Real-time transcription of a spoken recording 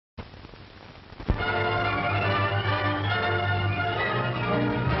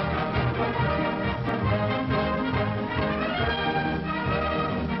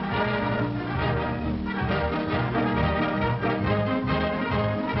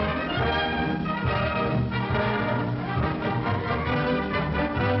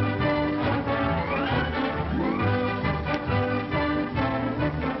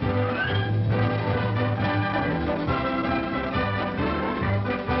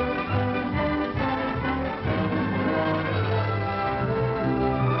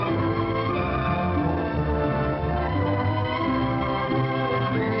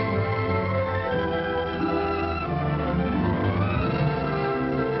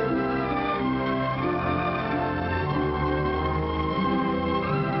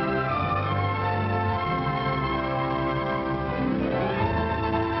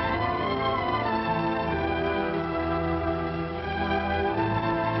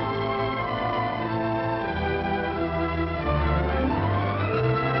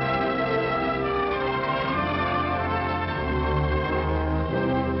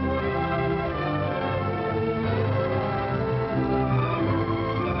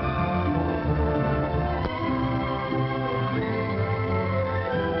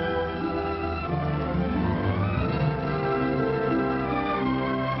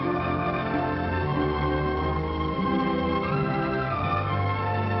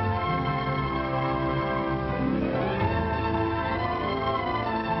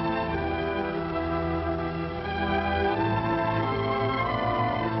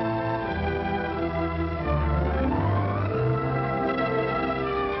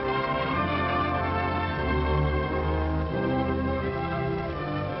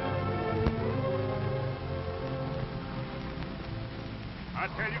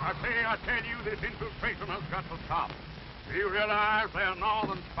I tell you, this infiltration has got to stop. Do you realize they're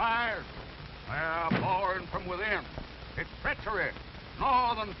northern spies? They're boring from within. It's treachery.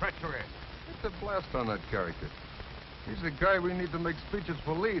 Northern treachery. Get the blast on that character. He's the guy we need to make speeches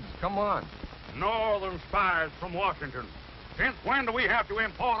for leads. Come on. Northern spies from Washington. Since when do we have to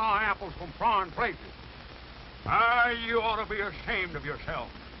import our apples from foreign places? You ought to be ashamed of yourself.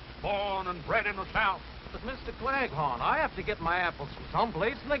 Born and bred in the South. But, Mr. Claghorn, I have to get my apples from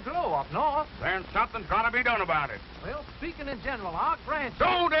someplace, and they grow up north. Then something's got to be done about it. Well, speaking in general, I'll grant you...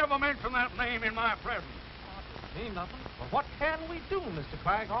 Don't ever mention that name in my presence. That mean nothing. But what can we do, Mr.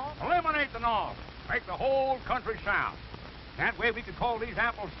 Claghorn? Eliminate the North. Make the whole country South. That way we could call these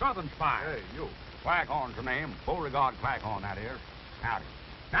apples Southern spies. Hey, you. Claghorn's the name. Beauregard Claghorn, that is. Howdy.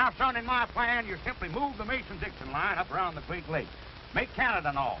 Now, son, in my plan, you simply move the Mason-Dixon line up around the Great Lake. Make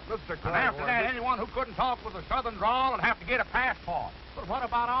Canada North. Mr. And after that, anyone who couldn't talk with a Southern drawl would have to get a passport. But what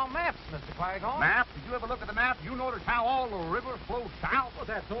about our maps, Mr. Claghorn? Map? Did you ever look at the map? You notice how all the rivers flow south? Well,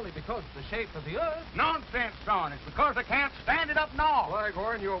 that's only because of the shape of the earth. Nonsense, son. It's because they can't stand it up north.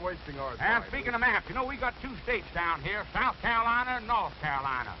 Claghorn, you're wasting our And time. speaking of maps, you know, we got two states down here, South Carolina and North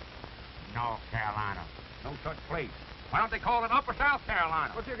Carolina. North Carolina. No such place. Why don't they call it Upper South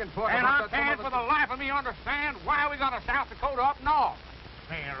Carolina? But you can talk and about I can't for the life of me understand why we got a South Dakota up north.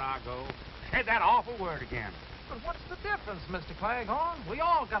 There I go. Said that awful word again. But what's the difference, Mr. Claghorn? We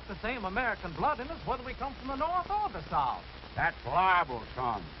all got the same American blood in us, whether we come from the North or the South. That's libel,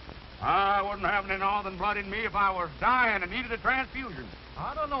 son. I wouldn't have any northern blood in me if I was dying and needed a transfusion.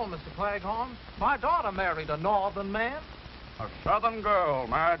 I don't know, Mr. Claghorn. My daughter married a northern man. A southern girl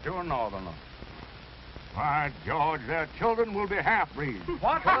married to a northerner. By George, their children will be half-breeds.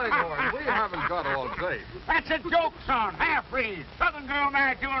 What? Claghorn, we haven't got all day. That's a joke, son. Half-breeds. Southern girl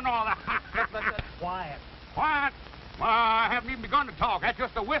married to a northerner. Quiet. Quiet? Well, I haven't even begun to talk. That's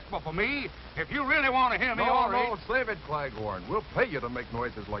just a whisper for me. If you really want to hear me, all right. No, save it, Claghorn. We'll pay you to make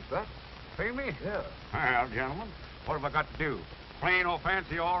noises like that. Pay me? Yeah. Well, gentlemen, what have I got to do? Plain or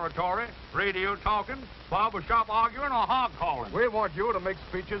fancy oratory, radio talking, barber shop arguing, or hog calling? We want you to make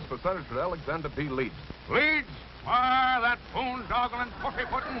speeches for Senator Alexander B. Leeds. Leeds? Why, that boondoggling,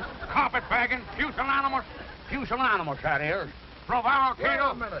 pussy-footing, carpet-bagging, pusillanimous, that is. Prevaricator.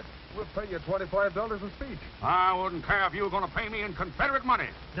 Wait a minute. We'll pay you $25 a speech. I wouldn't care if you were going to pay me in Confederate money.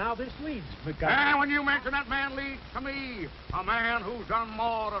 Now, this Leeds, And when you mention that man Leeds to me, a man who's done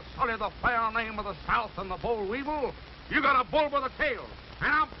more to sully the fair name of the South than the boll weevil, you got a bull with a tail.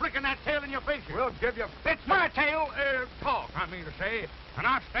 And I'm flicking that tail in your face. We'll give you... It's my tail, talk, I mean to say, and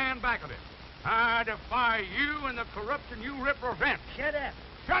I stand back of it. I defy you and the corruption you represent. Shut up.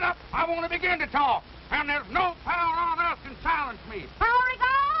 Shut up! I want to begin to talk, and there's no power on earth can silence me.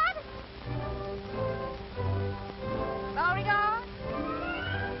 Beauregard? Beauregard?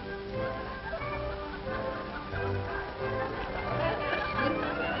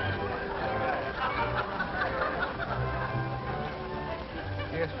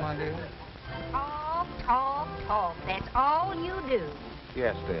 Yes, my dear? Talk, talk, talk. That's all you do.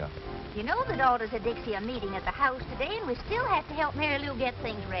 Yes, dear. You know the daughters of Dixie are meeting at the house today, and we still have to help Mary Lou get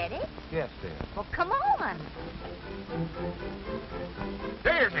things ready. Yes, dear. Well, come on.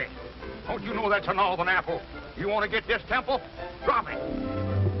 Daisy! Don't you know that's a northern apple? You want to get this temple? Drop it.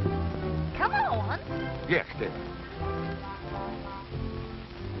 Come on. Yes, dear.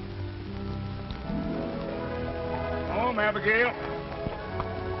 Oh, Abigail.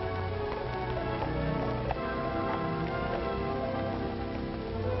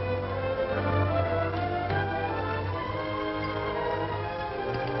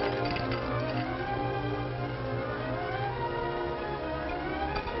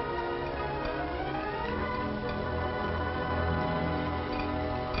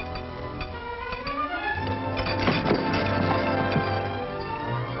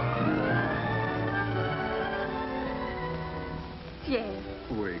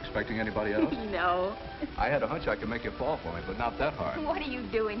 Expecting anybody else? No. I had a hunch I could make you fall for me, but not that hard. What are you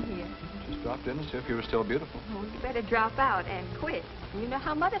doing here? Just dropped in to see if you were still beautiful. Oh, you better drop out and quit. You know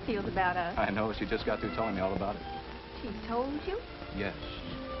how Mother feels about us. I know. She just got through telling me all about it. She told you? Yes.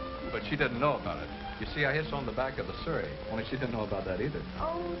 But she didn't know about it. You see, I hit on the back of the Surrey. Only she didn't know about that either.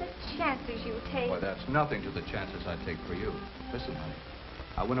 Oh, the chances you take. Why, that's nothing to the chances I take for you. Listen, honey.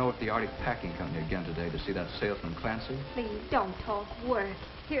 I went over to the Arctic Packing Company again today to see that salesman Clancy. Please, don't talk work.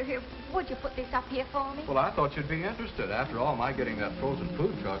 Here, would you put this up here for me? Well, I thought you'd be interested. After all, my getting that frozen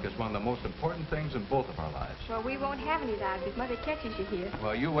food truck is one of the most important things in both of our lives. Well, we won't have any of that if Mother catches you here.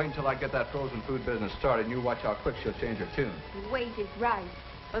 Well, you wait until I get that frozen food business started, and you watch how quick she'll change her tune. Wait is right.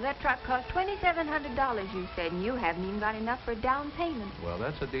 Well, that truck cost $2,700, you said, and you haven't even got enough for a down payment. Well,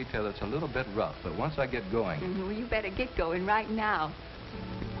 that's a detail that's a little bit rough, but once I get going... Well, you better get going right now.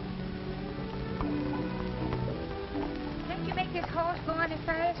 Can't you make this horse go any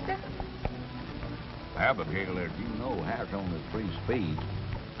faster? Abigail, as you know, has only 3 speeds.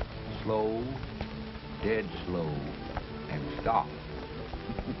 Slow, dead slow, and stop.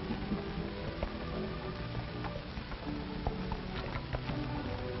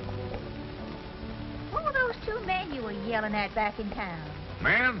 Who were those 2 men you were yelling at back in town?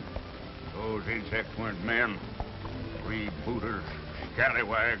 Men? Those insects weren't men. Freebooters,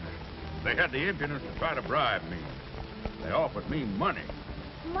 scallywags. They had the impudence to try to bribe me. They offered me money.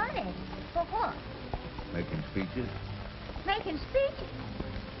 Money? For what? Making speeches. Making speeches?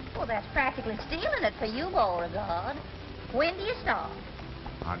 Well, that's practically stealing it for you, Beauregard. When do you start?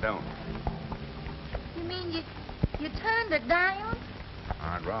 I don't. You mean you turned it down?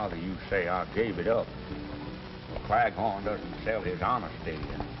 I'd rather you say I gave it up. Claghorn doesn't sell his honesty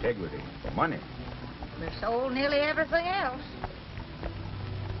and integrity for money. We sold nearly everything else.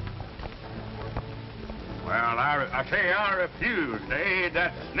 Well, I say I refuse to aid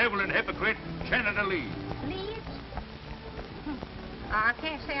that sniveling hypocrite, Senator Lee. Leeds? I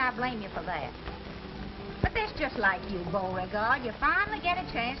can't say I blame you for that. But that's just like you, Beauregard. You finally get a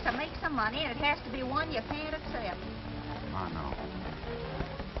chance to make some money, and it has to be one you can't accept. I know.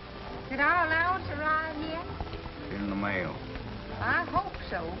 Did our allowance arrive yet? In the mail. I hope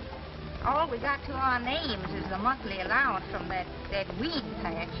so. All we got to our names is the monthly allowance from that weed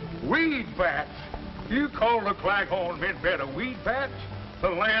patch. Weed patch? You call the Claghorn mint bed a weed patch? The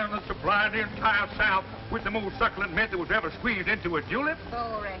land that supplied the entire South with the most succulent mint that was ever squeezed into a julep?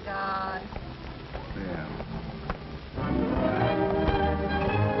 Beauregard. Yeah.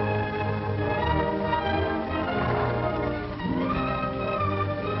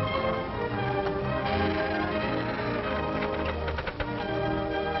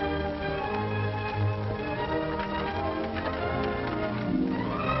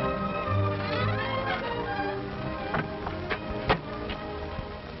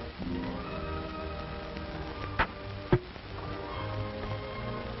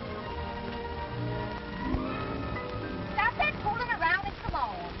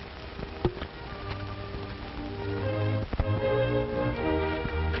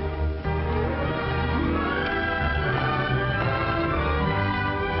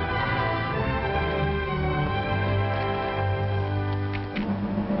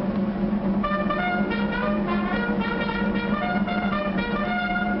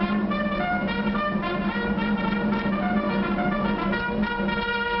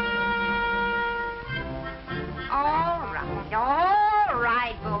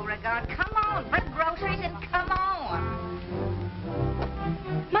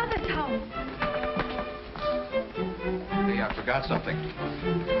 Something.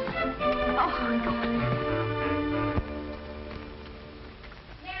 Oh.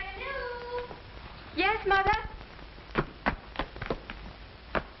 Mary Lou! Yes, Mother?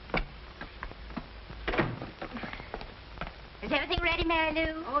 Is everything ready, Mary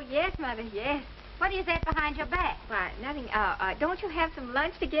Lou? Oh, yes, Mother, yes. What is that behind your back? Why, nothing. Don't you have some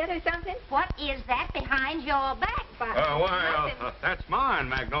lunch to get or something? What is that behind your back? That's mine,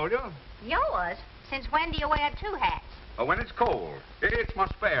 Magnolia. Yours? Since when do you wear 2 hats? When it's cold. It's my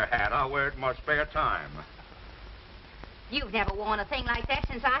spare hat. I wear it in my spare time. You've never worn a thing like that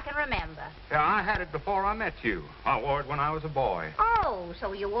since I can remember. Yeah, I had it before I met you. I wore it when I was a boy. Oh,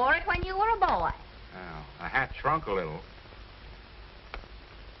 so you wore it when you were a boy. Well, the hat shrunk a little.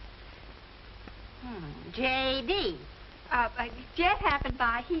 J.D. Jeff happened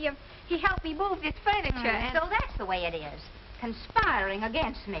by. He helped me move this furniture. And... So that's the way it is. Conspiring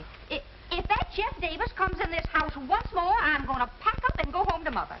against me. If that Jeff Davis comes in this house once more, I'm going to pack up and go home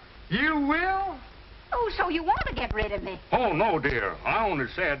to Mother. You will? Oh, so you want to get rid of me? Oh, no, dear. I only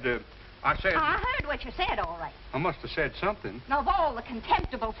said, I heard what you said, all right. I must have said something. Of all the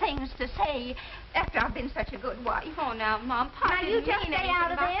contemptible things to say after I've been such a good wife. Oh, now, Mom, Pop, now, you just stay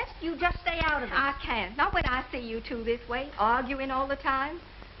out of this. You just stay out of this. I can't. Not when I see you two this way, arguing all the time.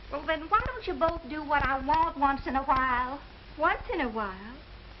 Well, then why don't you both do what I want once in a while? Once in a while?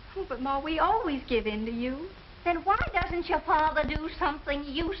 Oh, but, Ma, we always give in to you. Then why doesn't your father do something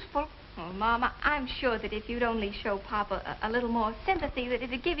useful? Oh, Mama, I'm sure that if you'd only show Papa a little more sympathy, that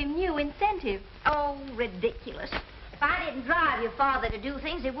it'd give him new incentive. Oh, ridiculous. If I didn't drive your father to do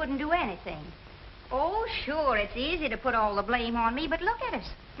things, he wouldn't do anything. Oh, sure, it's easy to put all the blame on me, but look at us.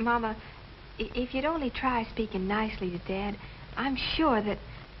 Mama, if you'd only try speaking nicely to Dad, I'm sure that...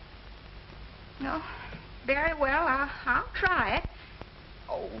 No, very well, I'll try it.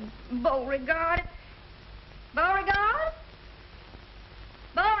 Oh, Beauregard. Beauregard?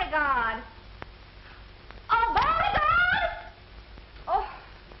 Beauregard. Oh, Beauregard! Oh,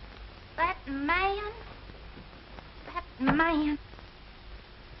 that man. That man.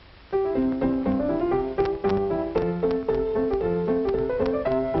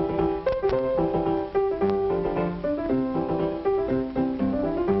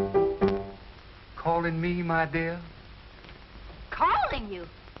 Calling me, my dear? Calling you?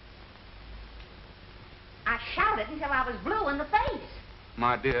 I shouted until I was blue in the face.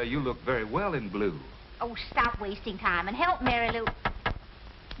 My dear, you look very well in blue. Oh, stop wasting time and help Mary Lou.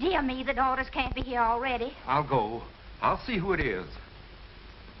 Dear me, the daughters can't be here already. I'll go. I'll see who it is.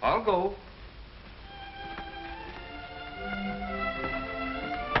 I'll go.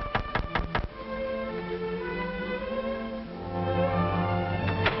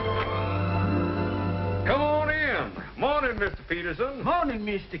 Come on in. Morning, Mr. Peterson. Morning,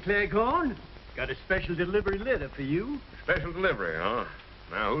 Mr. Cleghorn. Got a special delivery letter for you. Special delivery, huh?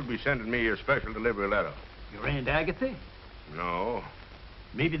 Now, who'd be sending me a special delivery letter? Your Aunt Agatha? No.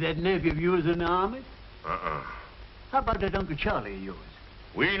 Maybe that nephew of yours in the army? Uh-uh. How about that Uncle Charlie of yours?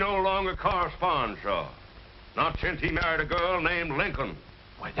 We no longer correspond, sir. Not since he married a girl named Lincoln.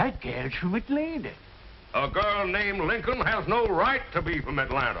 Why, that gal's from Atlanta. A girl named Lincoln has no right to be from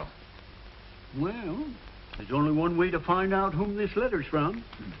Atlanta. Well, there's only one way to find out whom this letter's from.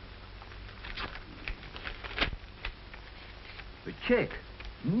 The check.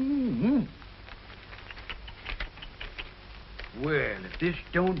 Mm-hmm. Well, if this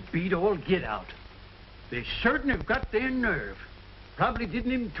don't beat all get out. They certain have got their nerve. Probably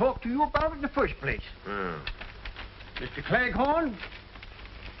didn't even talk to you about it in the first place. Mr. Cleghorn,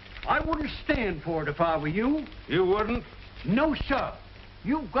 I wouldn't stand for it if I were you. You wouldn't? No, sir.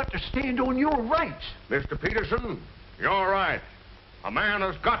 You've got to stand on your rights. Mr. Peterson, you're right. A man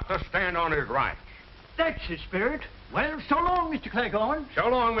has got to stand on his rights. That's the spirit. Well, so long, Mr. Cleghorn. So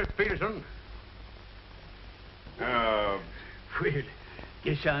long, Mr. Peterson. Well,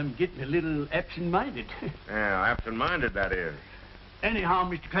 guess I'm getting a little absent-minded. Yeah, absent-minded, that is. Anyhow,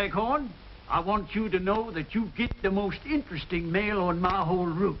 Mr. Cleghorn, I want you to know that you get the most interesting mail on my whole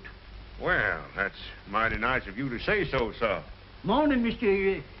route. Well, that's mighty nice of you to say so, sir. Morning,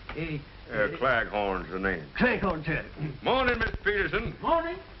 Mr. Cleghorn's the name. Cleghorn, sir. Morning, Mr. Peterson.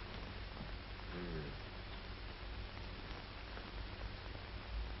 Morning.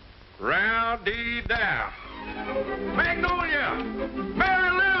 Row-dee-dow. Magnolia!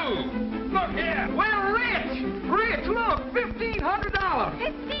 Mary Lou! Look here! Well, Rich, look, $1,500.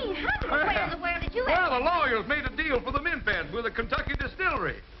 $1,500? Where in the world did you Well, the lawyers made a deal for the mint beds with a Kentucky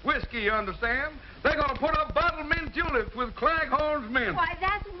distillery. Whiskey, you understand? They're going to put up bottled mint juleps with Cleghorn's mint. Why,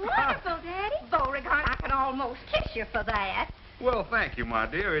 that's wonderful, Daddy. Beauregard, I can almost kiss you for that. Well, thank you, my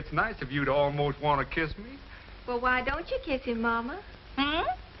dear. It's nice of you to almost want to kiss me. Well, why don't you kiss him, Mama? Hmm?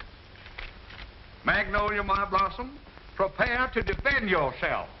 Magnolia, my blossom, prepare to defend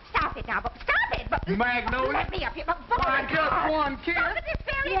yourself. Stop it now, stop it! But Magnolia? let me up here, but Why, just one kiss. Stop it, it's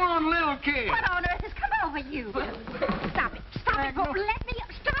very... One little kiss. What on earth has come over you? Stop it, let me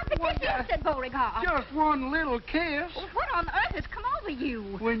up. Stop it this instant, Beauregard. Just one little kiss. What on earth has come over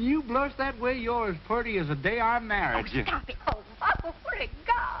you? When you blush that way, you're as pretty as the day I married you. Stop it. Oh, Beauregard.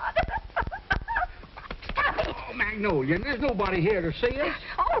 Stop it. Oh, Magnolia, there's nobody here to see us.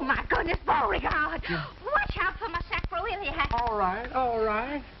 Oh, my goodness, Beauregard. Watch out for my sacroiliac. All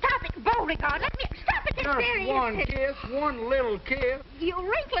right. Stop it, Beauregard. Let me... Stop it this very Just one instant. kiss, one little kiss. You're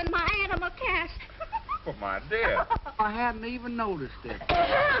wrinkling my animal cast. Oh, my dear. I hadn't even noticed it.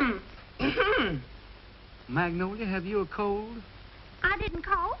 Magnolia, have you a cold? I didn't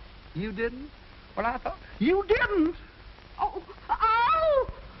call. You didn't? Well, I thought... You didn't? Oh.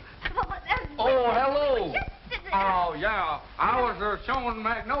 Oh, hello. Oh, yeah. I was showing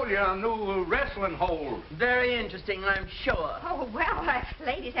Magnolia a new wrestling hold. Very interesting, I'm sure. Oh, well,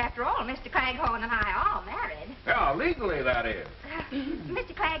 ladies, after all, Mr. Cleghorn and I are married. Yeah, legally, that is.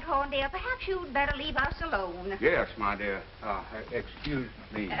 Mr. Cleghorn, dear, perhaps you'd better leave us alone. Yes, my dear. Excuse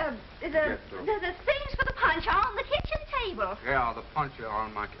me. The things for the punch are on the kitchen table. Yeah, the punch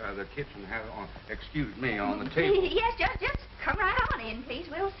on the kitchen has on, excuse me, on the table. Yes, just come right on in, please.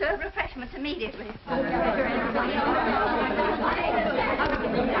 We'll serve refreshments immediately.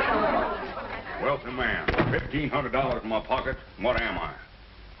 Wealthy man, $1,500 in my pocket. What am I?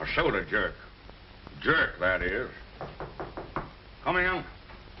 A soda jerk. Jerk, that is. Come in.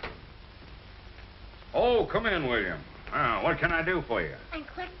 Oh, come in, William. What can I do for you? I'm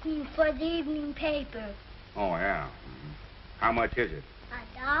collecting for the evening paper. Oh, yeah. How much is it?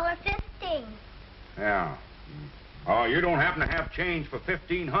 $1.15. Yeah. Oh, you don't happen to have change for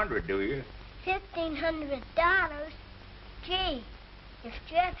 $1,500, do you? $1,500? Gee, if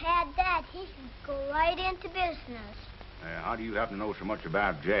Jeff had that, he could go right into business. How do you happen to know so much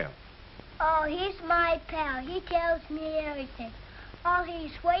about Jeff? Oh, he's my pal. He tells me everything. All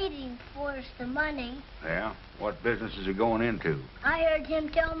he's waiting for is the money. Yeah? What business is he going into? I heard him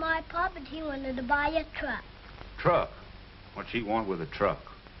tell my papa that he wanted to buy a truck. Truck? What's he want with a truck?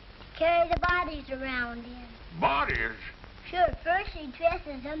 Carry the bodies around in. Bodies? Sure, first he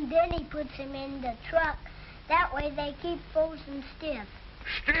dresses them, then he puts them in the truck. That way they keep frozen stiff.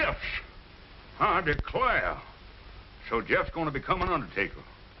 Stiffs? I declare. So Jeff's going to become an undertaker.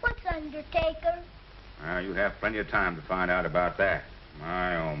 What's undertaker? Well, you have plenty of time to find out about that.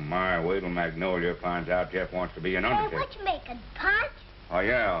 My, oh my, wait till Magnolia finds out Jeff wants to be an undertaker. Hey, what you making, punch? Oh,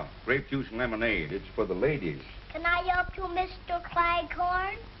 yeah, grape juice and lemonade. It's for the ladies. Can I help you, Mr. Clyde?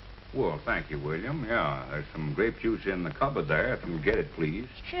 Well, thank you, William. Yeah, there's some grape juice in the cupboard there, if you'll get it, please.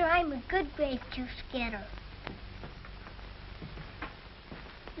 Sure, I'm a good grape juice getter.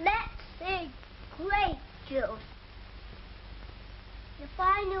 Let's see, grape juice. If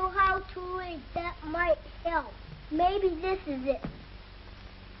I knew how to read, that might help. Maybe this is it.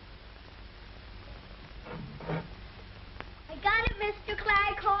 I got it, Mr.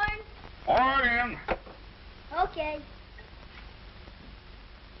 Clyde. All right, in. Okay.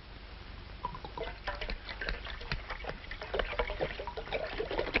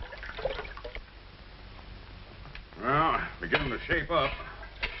 Well, beginning to shape up.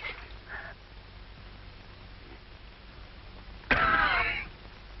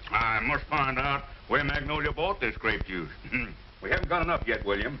 I must find out where Magnolia bought this grape juice. We haven't got enough yet,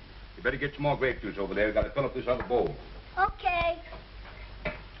 William. You better get some more grape juice over there. We've got to fill up this other bowl. Okay.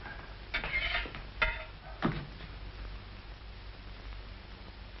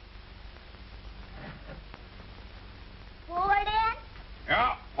 Pour it in?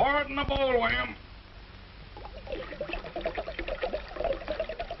 Yeah, pour it in the bowl, William.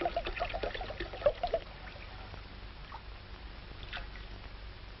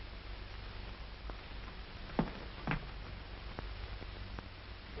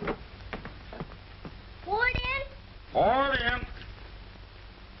 Pour it in? Pour it in.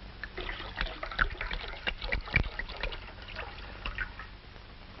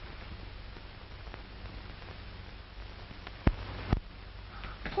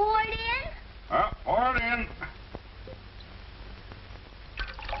 Pour it in? Pour it in.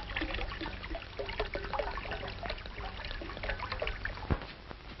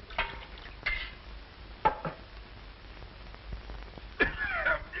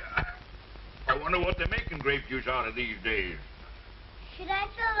 I wonder what they're making grape juice out of these days. Should I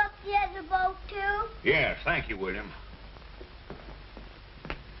fill up the other bowl, too? Yes, thank you, William.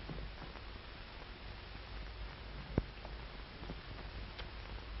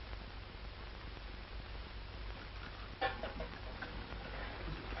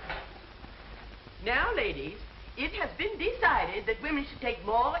 Now, ladies, it has been decided that women should take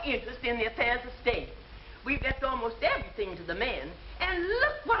more interest in the affairs of state. We've left almost everything to the men, and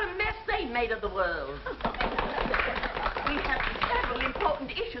look what a mess they made of the world. We have several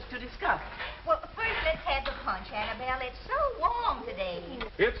important issues to discuss. Well, first let's have the punch, Annabelle. It's so warm today.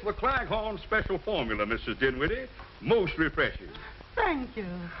 It's the Claghorn Special Formula, Mrs. Dinwiddie. Most refreshing. Thank you.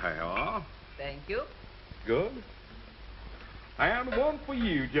 There you are. Thank you. Good. And one for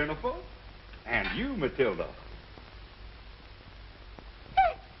you, Jennifer. And you, Matilda.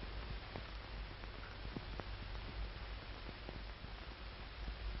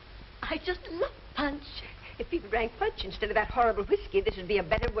 I just love punch. If people drank punch instead of that horrible whiskey, this would be a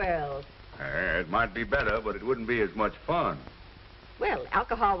better world. It might be better, but it wouldn't be as much fun. Well,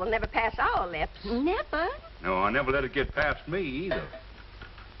 alcohol will never pass our lips. Never? No, I never let it get past me either.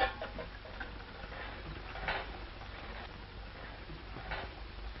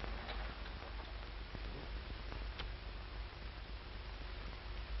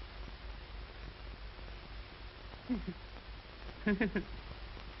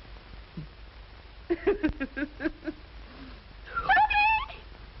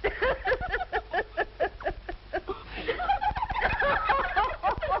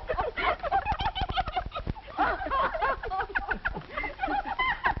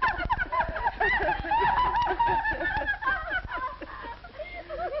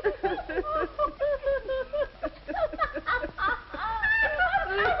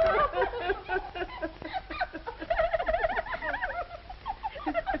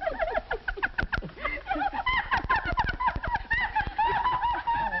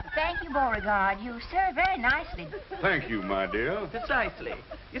 Beauregard, you serve very nicely. Thank you, my dear. Precisely.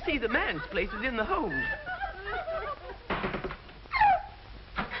 You see, the man's place is in the home.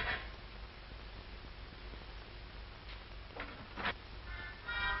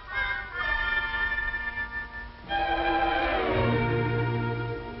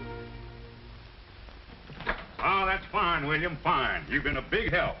 Fine, William, fine. You've been a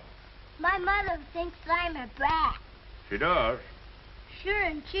big help. My mother thinks I'm a brat. She does. Sure,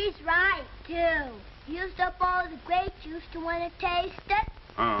 and she's right, too. Used up all the grape juice to want to taste it.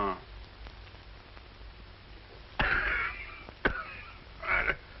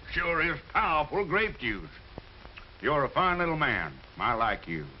 That sure is powerful grape juice. You're a fine little man. I like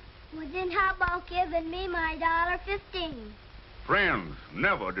you. Well, then how about giving me my $1.15? Friends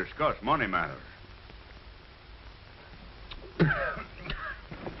never discuss money matters. Does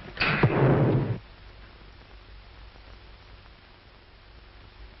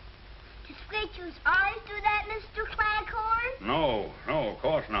grape juice always do that, Mr. Claghorn? No, of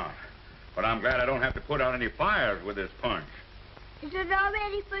course not. But I'm glad I don't have to put out any fires with this punch. Is it all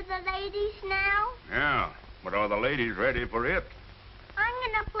ready for the ladies now? Yeah, but are the ladies ready for it?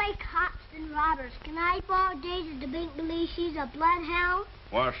 I'm gonna play cops and robbers. Can I borrow Daisy to make believe she's a bloodhound?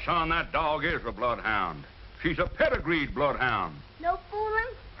 Well, son, that dog is a bloodhound. She's a pedigreed bloodhound. No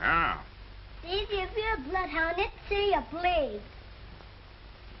fooling? Yeah. Daisy, if you're a bloodhound, let's see you bleed.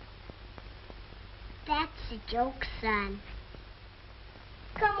 That's a joke, son.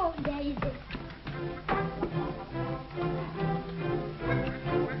 Come on, Daisy.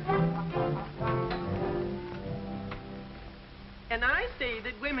 And I say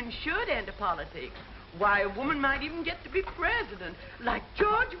that women should enter politics. Why, a woman might even get to be president, like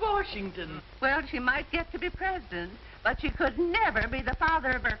George Washington. Well, she might get to be president, but she could never be the father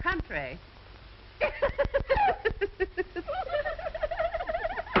of her country.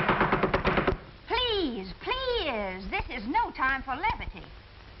 Please, please, this is no time for levity.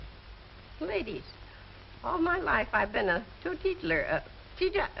 Ladies, all my life I've been a teetotaler,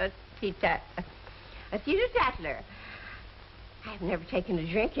 teeter-tattler. I've never taken a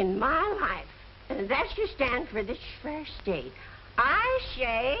drink in my life, and that should stand for this fair state. I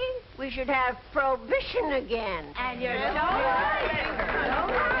say we should have prohibition again. And you're so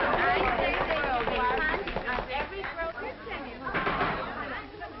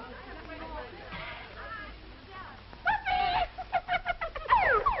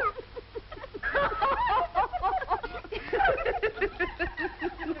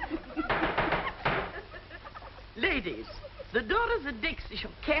Ladies, the daughters of Dixie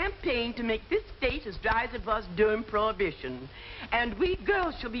shall campaign to make this state as dry as it was during Prohibition. And we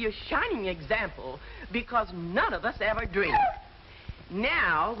girls shall be a shining example because none of us ever drink.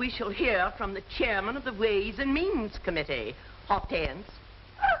 Now we shall hear from the chairman of the Ways and Means Committee. Hortense.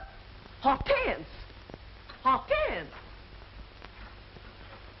 Hortense. Hortense.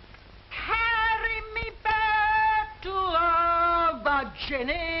 Carry me back to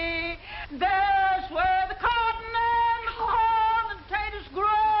Virginia. There's where the cotton and corn and potatoes grow.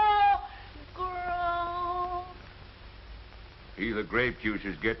 Either grape juice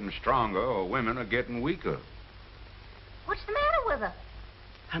is getting stronger or women are getting weaker. What's the matter with her?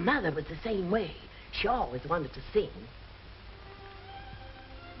 Her mother was the same way. She always wanted to sing.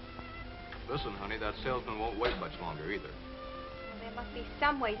 Listen, honey, that salesman won't wait much longer either. There must be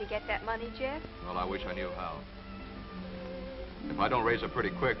some way to get that money, Jeff. Well, I wish I knew how. If I don't raise it pretty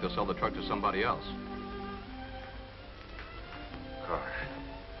quick, they'll sell the truck to somebody else. Gosh.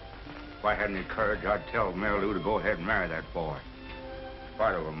 If I had any courage, I'd tell Mary Lou to go ahead and marry that boy. In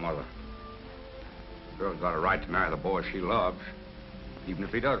spite of her mother. The girl's got a right to marry the boy she loves, even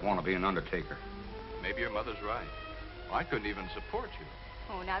if he does want to be an undertaker. Maybe your mother's right. Well, I couldn't even support you.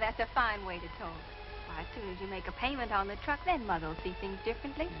 Oh, now that's a fine way to talk. Why, as soon as you make a payment on the truck, then Mother will see things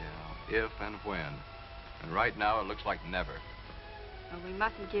differently. Yeah, if and when. And right now, it looks like never. Well, we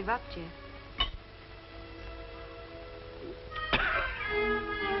mustn't give up, Jeff.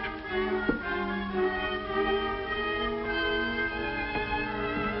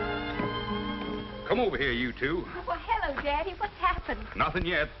 Come over here, you two. Well, hello, Daddy. What's happened? Nothing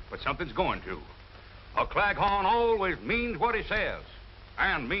yet, but something's going to. A Claghorn always means what he says,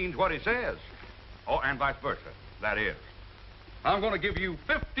 and means what he says. Oh, and vice versa, that is. I'm going to give you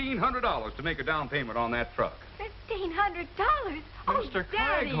 $1,500 to make a down payment on that truck. $1,500? Oh, Mr.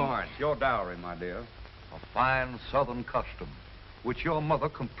 Daddy. Claghorn. It's your dowry, my dear. A fine Southern custom, which your mother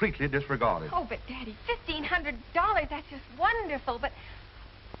completely disregarded. Oh, but Daddy, $1,500, that's just wonderful, but...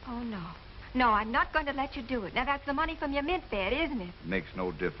 Oh, no. No, I'm not going to let you do it. Now, that's the money from your mint bed, isn't it? Makes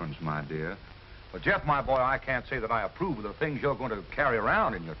no difference, my dear. But, Jeff, my boy, I can't say that I approve of the things you're going to carry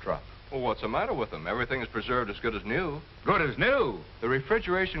around in your truck. Well, what's the matter with them? Everything is preserved as good as new. Good as new? The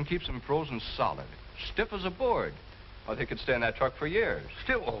refrigeration keeps them frozen solid, stiff as a board. Oh, they could stay in that truck for years.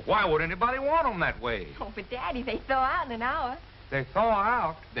 Still, why would anybody want them that way? Oh, but Daddy, they thaw out in an hour. They thaw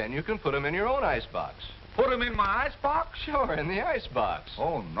out? Then you can put them in your own icebox. Put them in my icebox? Sure, in the icebox.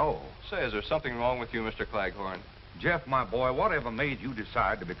 Oh, no. Say, is there something wrong with you, Mr. Claghorn? Jeff, my boy, whatever made you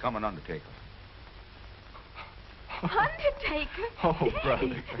decide to become an undertaker? Undertaker? Oh, Daddy.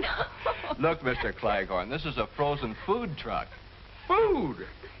 brother. No. Look, Mr. Claghorn, this is a frozen food truck. Food?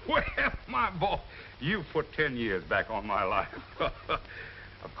 Well, my boy, you put 10 years back on my life.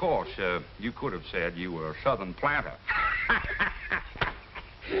 Of course, you could have said you were a southern planter.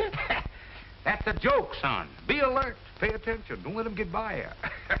 That's a joke, son. Be alert. Pay attention. Don't let them get by you.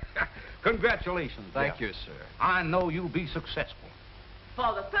 Congratulations. Thank Jeff. you, sir. I know you'll be successful.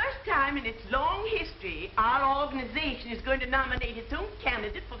 For the first time in its long history, our organization is going to nominate its own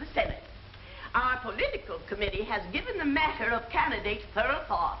candidate for the Senate. Our political committee has given the matter of candidates thorough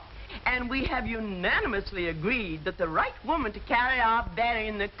thought, and we have unanimously agreed that the right woman to carry our banner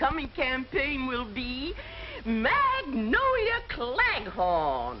in the coming campaign will be Magnolia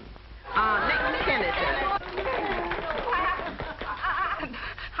Claghorn, our next senator.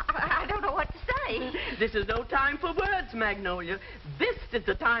 I don't know what to say. This is no time for words, Magnolia. This is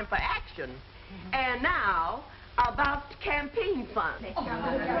the time for action. And now, about campaign funds.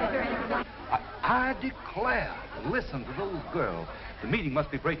 I declare. Listen to those girls. The meeting must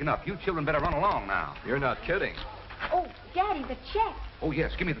be breaking up. You children better run along now. You're not kidding. Oh, Daddy, the check. Oh,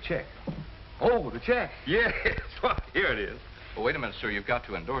 yes. Give me the check. Oh, the check. Yes. Well, here it is. Well, wait a minute, sir. You've got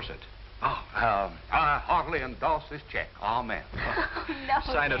to endorse it. Oh, I heartily endorse this check. Amen. No,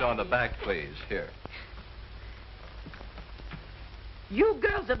 Sign it Daddy. on the back, please. Here. You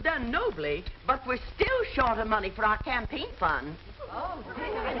girls have done nobly, but we're still short of money for our campaign fund.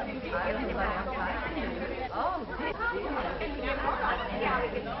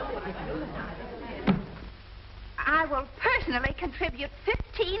 I will personally contribute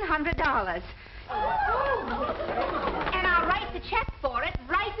 $1,500. And I'll write the check for it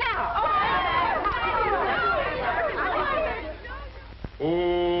right now.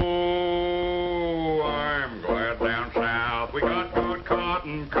 Oh, I'm glad down south we got good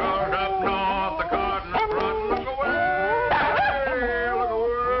cotton. Cars up north, the cotton up front. Look away! Look away!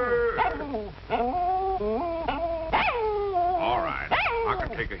 All right, I can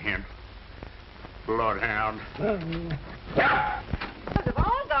take a hint. Bloodhound. Those have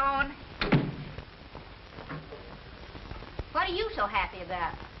all gone. What are you so happy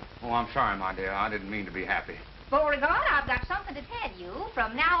about? Oh, I'm sorry, my dear. I didn't mean to be happy. Beauregard, I've got something to tell you.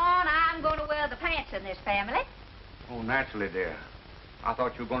 From now on, I'm going to wear the pants in this family. Oh, naturally, dear. I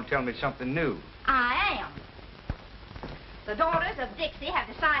thought you were going to tell me something new. I am. The daughters of Dixie have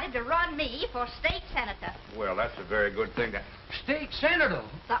decided to run me for state senator. Well, that's a very good thing. State senator?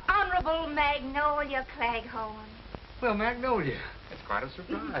 The Honorable Magnolia Claghorn. Well, Magnolia, that's quite a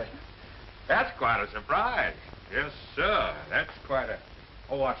surprise. That's quite a surprise. Yes, sir. That's quite a...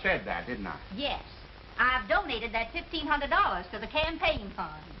 Oh, I said that, didn't I? Yes. I've donated that $1,500 to the campaign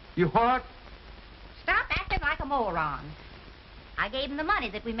fund. You what? Stop acting like a moron. I gave him the money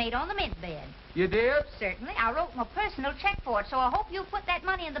that we made on the mint bed. You did? Certainly. I wrote him a personal check for it, so I hope you've put that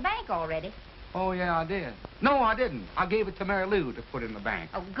money in the bank already. Oh, yeah, I did. No, I didn't. I gave it to Mary Lou to put in the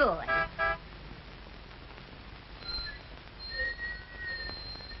bank. Oh, good.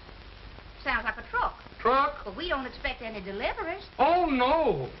 Sounds like a truck. Truck? But we don't expect any deliveries. Oh,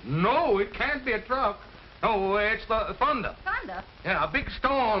 no. No, it can't be a truck. No, it's the thunder. Thunder? Yeah, a big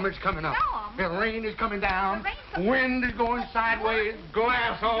storm is coming up. Storm? The rain is coming down. The rain's coming Wind is going sideways.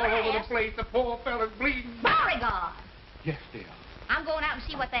 Glass all over the Glass? place. The poor fella's bleeding. Beauregard! Yes, dear. I'm going out and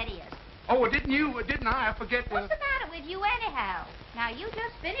see what that is. Oh, didn't I forget to... What's the matter with you anyhow? Now, you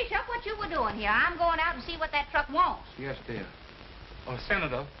just finish up what you were doing here. I'm going out and see what that truck wants. Yes, dear. Oh,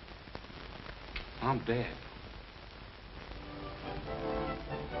 Senator, I'm dead.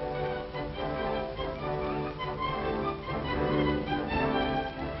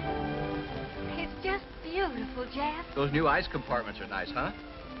 It's just beautiful, Jeff. Those new ice compartments are nice, huh?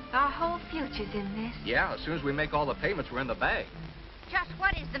 Our whole future's in this. Yeah, as soon as we make all the payments, we're in the bag. Just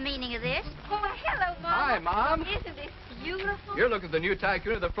what is the meaning of this? Oh, hello, Mom. Hi, Mom. Isn't this beautiful? You're looking at the new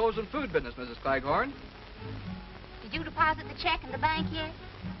tycoon of the frozen food business, Mrs. Claghorn. Did you deposit the check in the bank yet?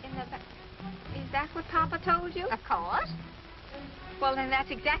 In the Is that what Papa told you? Of course. Well, then that's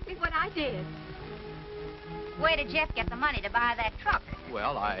exactly what I did. Where did Jeff get the money to buy that truck?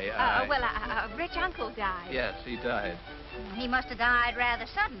 Well, a rich uncle died. Yes, he died. He must have died rather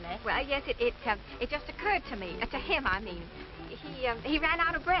suddenly. Well, yes, it just occurred to me. To him, I mean. He ran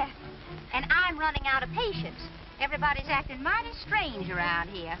out of breath. And I'm running out of patience. Everybody's acting mighty strange around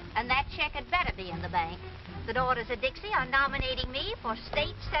here. And that check had better be in the bank. The daughters of Dixie are nominating me for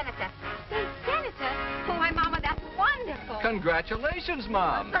state senator. State senator? Oh, my Mama, that's wonderful. Congratulations,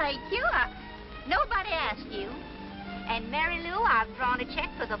 Mom. Thank you. Nobody asked you. And Mary Lou, I've drawn a check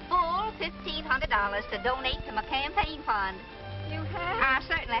for the full $1,500 to donate to my campaign fund. You have? I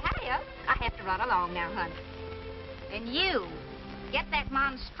certainly have. I have to run along now, honey. And you, get that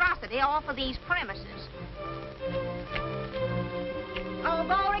monstrosity off of these premises. Oh,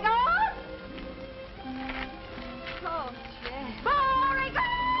 Beauregard! Oh, Jeff.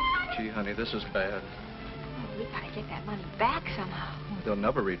 Beauregard! Gee, honey, this is bad. Oh, we gotta get that money back somehow. They'll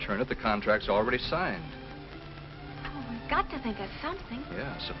never return it. The contract's already signed. Oh, we've got to think of something.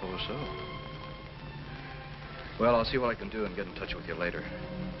 Yeah, I suppose so. Well, I'll see what I can do and get in touch with you later.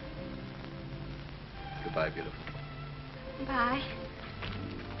 Goodbye, beautiful. Bye.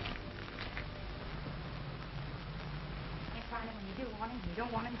 Can't find it when you do want him. You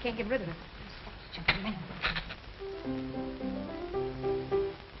don't want him, you can't get rid of him.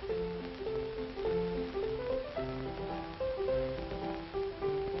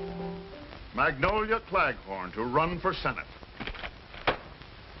 Magnolia Claghorn to run for Senate.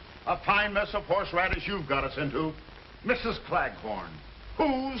 A fine mess of horseradish you've got us into. Mrs. Claghorn.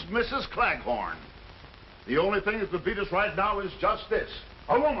 Who's Mrs. Claghorn? The only thing that could beat us right now is just this.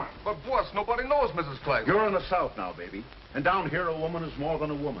 A woman. But, boss, nobody knows Mrs. Clyde. You're in the South now, baby. And down here, a woman is more than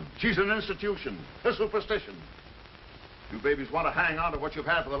a woman. She's an institution, a superstition. You babies want to hang on to what you've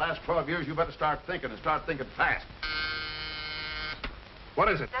had for the last 12 years, you better start thinking, and start thinking fast. What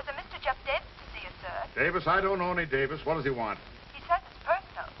is it? There's a Mr. Jeff Davis to see you, sir. Davis? I don't know any Davis. What does he want? He says it's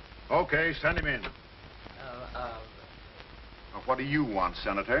personal. Okay, send him in. What do you want,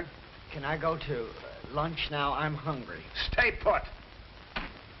 Senator? Can I go to lunch now? I'm hungry. Stay put.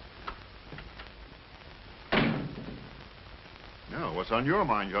 Now, what's on your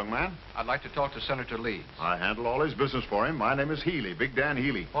mind, young man? I'd like to talk to Senator Leeds. I handle all his business for him. My name is Healy, Big Dan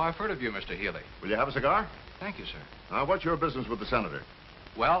Healy. Oh, I've heard of you, Mr. Healy. Will you have a cigar? Thank you, sir. Now, what's your business with the senator?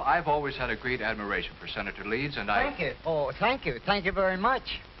 Well, I've always had a great admiration for Senator Leeds, and I... Thank you. Oh, thank you. Thank you very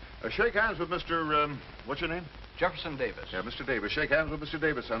much. Shake hands with Mr. What's your name? Jefferson Davis. Yeah, Mr. Davis. Shake hands with Mr.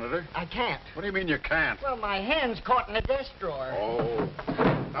 Davis, Senator. I can't. What do you mean you can't? Well, my hand's caught in a desk drawer. Oh.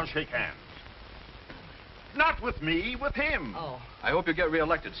 Now shake hands. Not with me, with him. Oh. I hope you get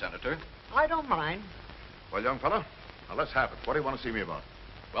reelected, Senator. I don't mind. Well, young fella, now let's have it. What do you want to see me about?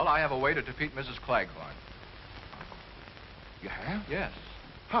 Well, I have a way to defeat Mrs. Claghorn. You have? Yes.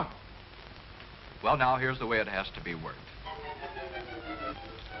 How? Well, now, here's the way it has to be worked.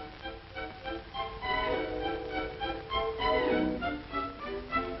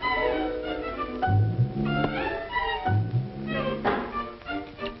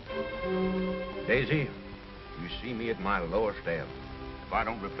 Daisy, you see me at my lowest ebb. If I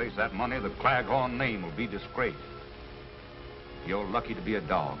don't replace that money, the Claghorn name will be disgraced. You're lucky to be a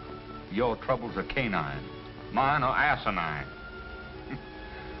dog. Your troubles are canine. Mine are asinine.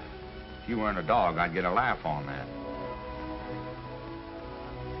 If you weren't a dog, I'd get a laugh on that.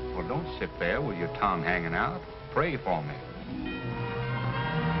 Well, don't sit there with your tongue hanging out. Pray for me.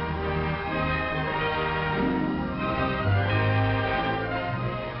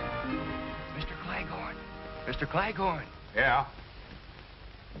 Mr. Claghorn. Yeah?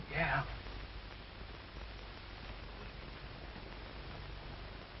 Yeah.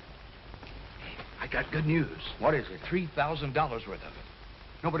 Hey, I got good news. What is it? $3,000 worth of it.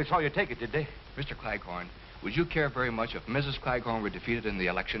 Nobody saw you take it, did they? Mr. Claghorn, would you care very much if Mrs. Claghorn were defeated in the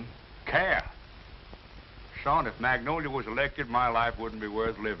election? Care? Son, if Magnolia was elected, my life wouldn't be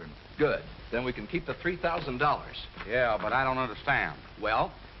worth living. Good. Then we can keep the $3,000. Yeah, but I don't understand.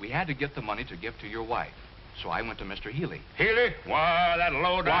 Well, we had to get the money to give to your wife. So I went to Mr. Healy. Healy? Why, that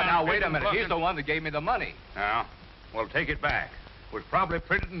low down... Well, now, wait a minute. He's the one that gave me the money. Yeah? Well, take it back. It was probably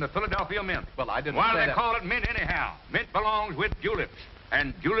printed in the Philadelphia Mint. Well, I didn't Why say do they that. call it mint anyhow? Mint belongs with juleps,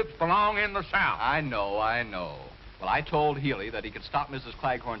 and juleps belong in the South. I know. Well, I told Healy that he could stop Mrs.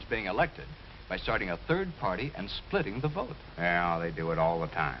 Claghorn's being elected by starting a third party and splitting the vote. Yeah, they do it all the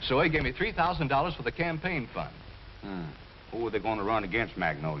time. So he gave me $3,000 for the campaign fund. Who are they going to run against,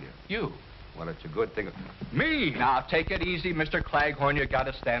 Magnolia? You. Well, it's a good thing. Me? Now, take it easy, Mr. Claghorn. You got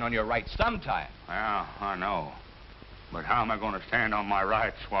to stand on your rights sometime. Yeah, I know. But how am I going to stand on my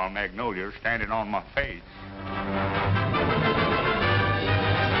rights while Magnolia's standing on my face?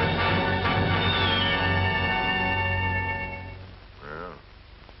 Well,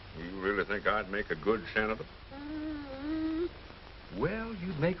 you really think I'd make a good senator? Well,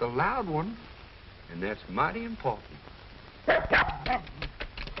 you'd make a loud one, and that's mighty important.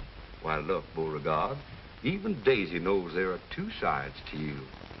 Why, look, Beauregard, even Daisy knows there are two sides to you.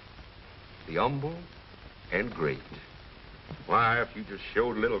 The humble and great. Why, if you just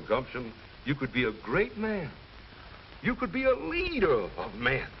showed a little gumption, you could be a great man. You could be a leader of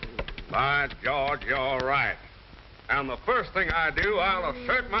men. By George, you're right. And the first thing I do, I'll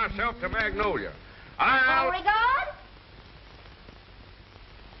assert myself to Magnolia. I'll...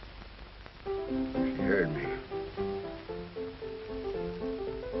 She heard me.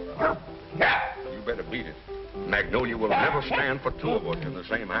 Yeah. You better beat it. Magnolia will never stand for two of us in the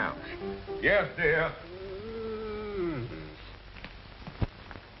same house. Yes, dear.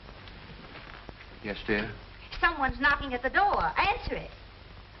 Yes, dear? Someone's knocking at the door. Answer it.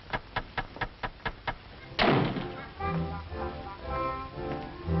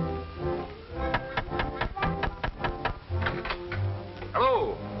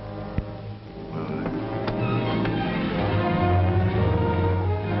 Hello.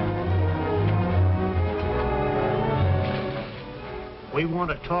 We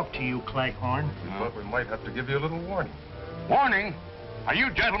want to talk to you, Claghorn. But we might have to give you a little warning. Warning? Are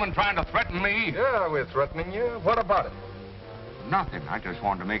you gentlemen trying to threaten me? Yeah, we're threatening you. What about it? Nothing. I just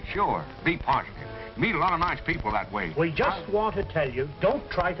wanted to make sure. Be positive. Meet a lot of nice people that way. We just want to tell you, don't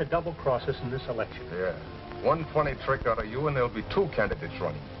try to double-cross us in this election. Yeah. One funny trick out of you, and there'll be two candidates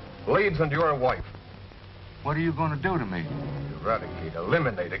running. Leeds and your wife. What are you going to do to me? Eradicate,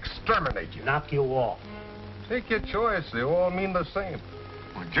 eliminate, exterminate you. Knock you off. Take your choice. They all mean the same.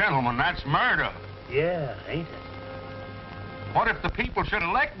 Well, gentlemen, that's murder. Yeah, ain't it? What if the people should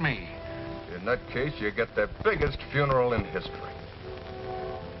elect me? In that case, you get the biggest funeral in history.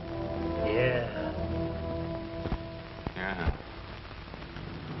 Yeah. Yeah.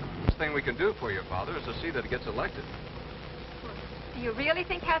 Best thing we can do for your father is to see that he gets elected. Do you really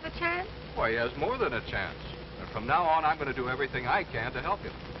think has a chance? Why, he has more than a chance. And from now on, I'm going to do everything I can to help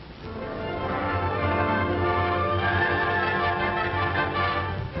him.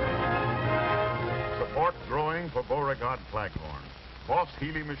 Support growing for Beauregard Claghorn. Boss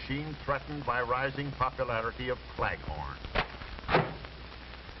Healy machine threatened by rising popularity of Claghorn.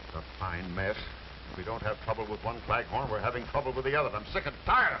 A fine mess. If we don't have trouble with one Claghorn, we're having trouble with the other. I'm sick and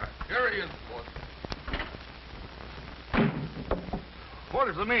tired of it. Here he is, boss. What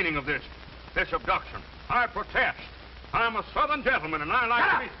is the meaning of this abduction? I protest. I'm a Southern gentleman, and I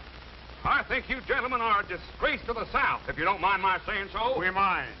like to be... I think you gentlemen are a disgrace to the South, if you don't mind my saying so. We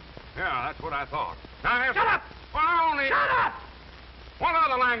mind. Yeah, that's what I thought. Now, shut up! Well, Shut up! What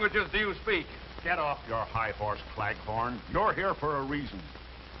other languages do you speak? Get off your high horse, Claghorn. You're here for a reason.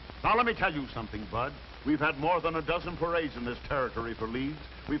 Now, let me tell you something, Bud. We've had more than a dozen parades in this territory for Leeds.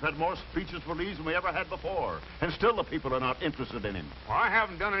 We've had more speeches for Leeds than we ever had before. And still the people are not interested in him. Well, I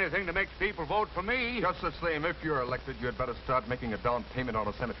haven't done anything to make people vote for me. Just the same, if you're elected, you'd better start making a down payment on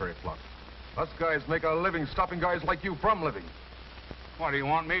a cemetery plot. Us guys make a living stopping guys like you from living. What do you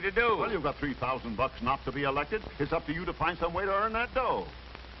want me to do? Well, you've got $3,000 not to be elected. It's up to you to find some way to earn that dough.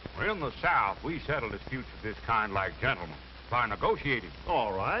 Well, in the South, we settle disputes of this kind like gentlemen, by negotiating.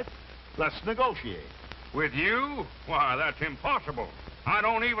 All right. Let's negotiate. With you? Why, that's impossible. I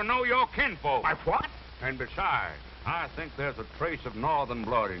don't even know your kinfolk. My what? And besides, I think there's a trace of northern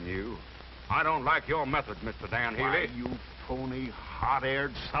blood in you. I don't like your methods, Mr. Dan Healy. Why, you phony,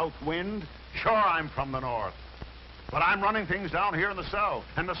 hot-aired south wind. Sure, I'm from the north. But I'm running things down here in the south.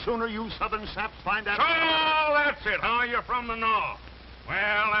 And the sooner you southern saps find out... Oh, that's it, huh? You're from the north.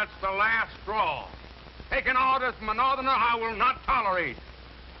 Well, that's the last straw. Taking orders from a northerner I will not tolerate.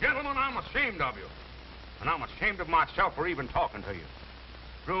 Gentlemen, I'm ashamed of you. And I'm ashamed of myself for even talking to you.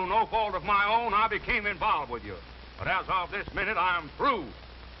 Through no fault of my own, I became involved with you. But as of this minute, I'm through.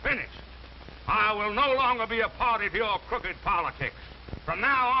 Finished. I will no longer be a party to your crooked politics. From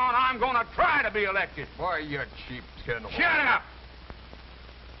now on, I'm going to try to be elected. Why, you cheap tin. Shut up!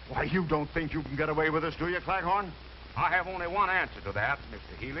 Why, you don't think you can get away with this, do you, Claghorn? I have only one answer to that,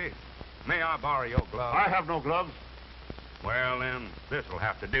 Mr. Healy. May I borrow your gloves? I have no gloves. Well, then, this'll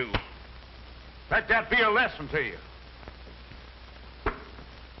have to do. Let that be a lesson to you.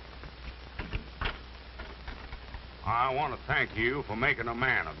 I want to thank you for making a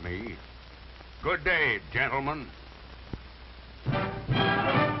man of me. Good day, gentlemen.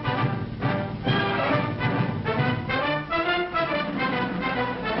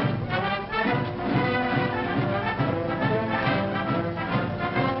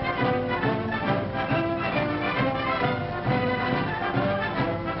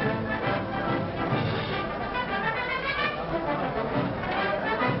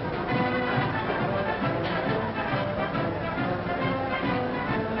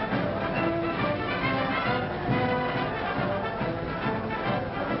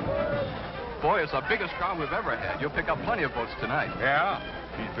 It's the biggest crowd we've ever had. You'll pick up plenty of votes tonight. Yeah?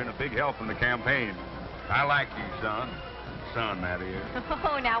 He's been a big help in the campaign. I like you, son. Son, that is.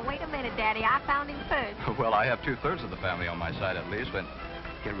 Oh, now, wait a minute, Daddy. I found him first. Well, I have 2/3 of the family on my side, at least, but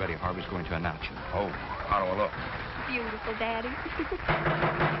get ready. Harvey's going to announce you. Oh, how do I look? beautiful, Daddy.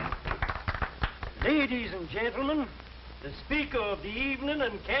 Ladies and gentlemen, the speaker of the evening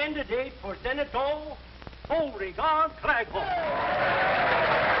and candidate for Senator, Beauregard Claghorn.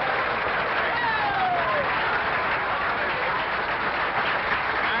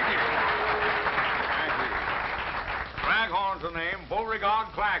 Claghorn's the name. Beauregard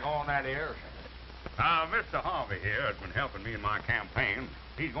Claghorn, that is. Mr. Harvey here has been helping me in my campaign.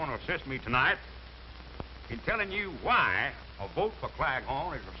 He's going to assist me tonight in telling you why a vote for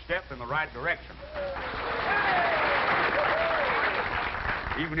Claghorn is a step in the right direction.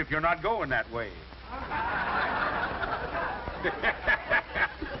 Even if you're not going that way.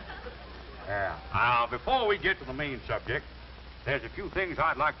 Before we get to the main subject, there's a few things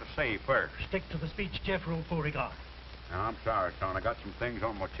I'd like to say first. Stick to the speech, Jeff Rowe, Beauregard. Now, I'm sorry, son. I got some things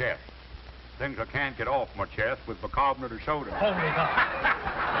on my chest. Things I can't get off my chest with bicarbonate of soda. Beauregard.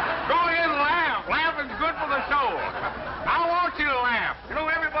 Go ahead and laugh. Laughing's good for the soul. I want you to laugh. You know,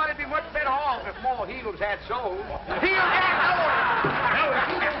 everybody'd be much better off if more heels had souls. Heels had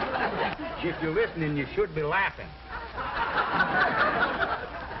souls! If you're listening, you should be laughing.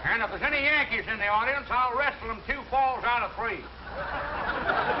 And if there's any Yankees in the audience, I'll wrestle them 2 falls out of 3.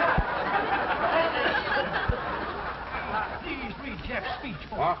 Please read Jeff's speech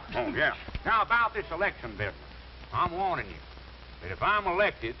for us. Oh, yeah. Now, about this election business, I'm warning you that if I'm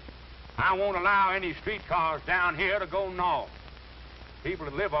elected, I won't allow any streetcars down here to go north. People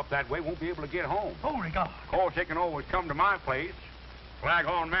that live up that way won't be able to get home. Beauregard. Of course, they can always come to my place,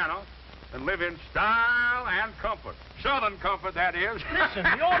 Claghorn Manor, and live in style and comfort. Southern comfort, that is. Listen,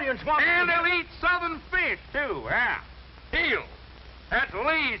 the audience wants And they'll eat southern fish, too, yeah. Heel. That's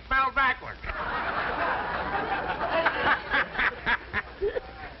Lee spelled backwards.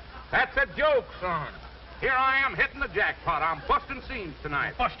 That's a joke, son. Here I am hitting the jackpot. I'm busting scenes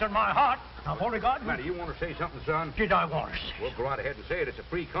tonight. Busting my heart. Now, Beauregard. Now, do you want to say something, son? Did I want to say? Well, go right ahead and say it. It's a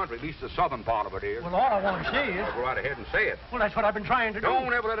free country. At least the southern part of it is. Well, all I want to say is... Well, go right ahead and say it. Well, that's what I've been trying to do.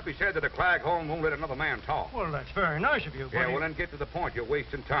 Don't ever let it be said that a Claghorn won't let another man talk. Well, that's very nice of you. Yeah, well, then get to the point. You're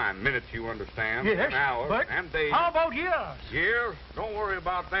wasting time. Minutes, you understand. Yes, Hours but and days. how about years? Years? Don't worry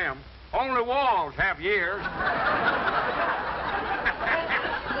about them. Only walls have years.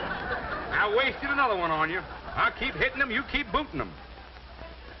 I wasted another one on you. I'll keep hitting them, you keep booting them.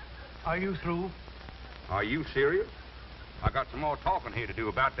 Are you through? Are you serious? I got some more talking here to do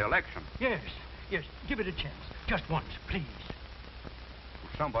about the election. Yes. Give it a chance. Just once, please.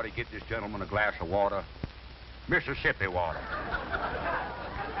 Will somebody get this gentleman a glass of water? Mississippi water.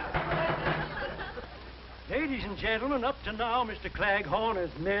 Ladies and gentlemen, up to now, Mr. Claghorn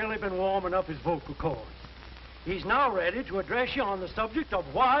has merely been warming up his vocal cords. He's now ready to address you on the subject of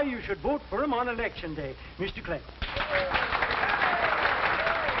why you should vote for him on Election Day. Mr. Claghorn.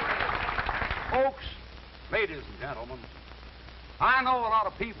 Folks, ladies and gentlemen, I know a lot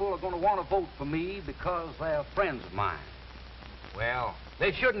of people are going to want to vote for me because they're friends of mine. Well,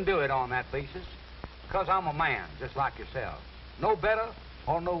 they shouldn't do it on that basis, because I'm a man, just like yourself. No better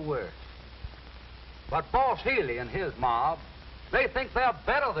or no worse. But Boss Healy and his mob, they think they're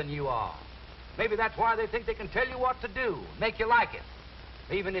better than you are. Maybe that's why they think they can tell you what to do, make you like it,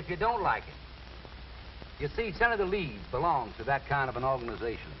 even if you don't like it. You see, Senator Leeds belongs to that kind of an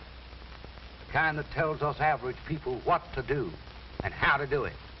organization. The kind that tells us average people what to do and how to do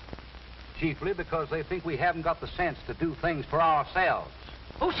it. Chiefly because they think we haven't got the sense to do things for ourselves.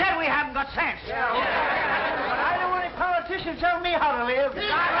 Who said we haven't got sense? Yeah. I don't want any politicians telling me how to live.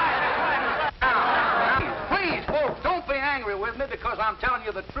 Now, please, folks, don't be angry with me because I'm telling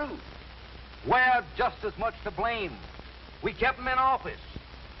you the truth. We're just as much to blame. We kept them in office.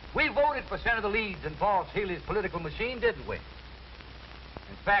 We voted for Senator Leeds and Boss Healy's political machine, didn't we?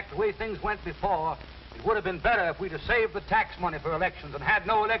 In fact, the way things went before, it would have been better if we'd have saved the tax money for elections and had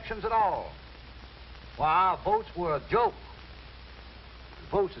no elections at all. Well, our votes were a joke.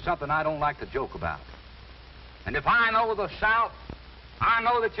 Votes is something I don't like to joke about. And if I know the South, I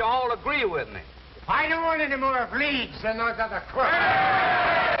know that you all agree with me. I don't want any more of Leeds than those other crooks.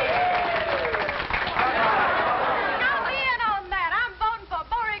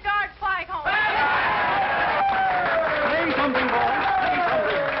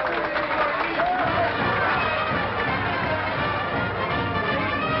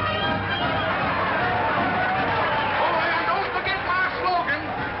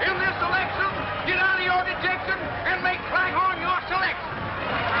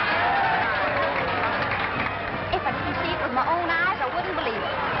 With my own eyes, I wouldn't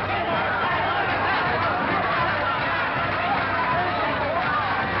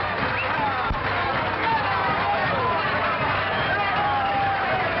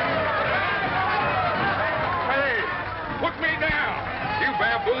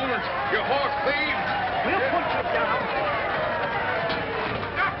cowards! You horse thieves! We'll put you down.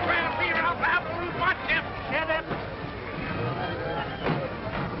 Stop trying to beat out loud. Watch him! Shut up.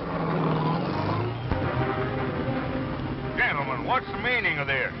 Gentlemen, what's the meaning of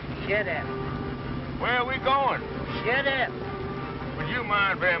this? Shut up. Where are we going? Shut up. Would you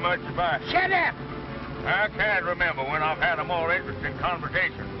mind very much if I... Shut up. I can't remember when I've had a more interesting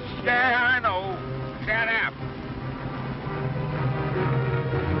conversation. Yeah, I know. Shut up.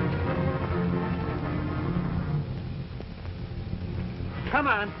 Come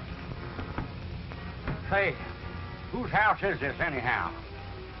on. Hey, whose house is this, anyhow?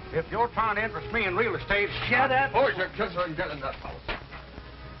 If you're trying to interest me in real estate... Shut up. Boys, you kids are getting that house.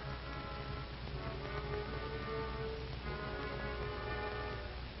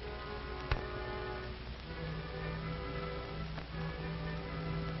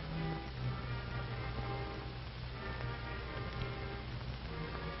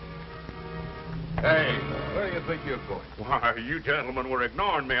 Hey, where do you think you're going? Why, you gentlemen were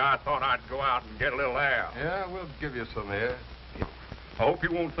ignoring me. I thought I'd go out and get a little air. Yeah, we'll give you some air. I hope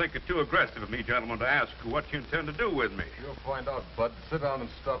you won't think it too aggressive of me, gentlemen, to ask what you intend to do with me. You'll find out, Bud. Sit down and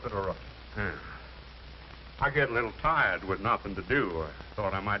stop interrupting. I get a little tired with nothing to do. I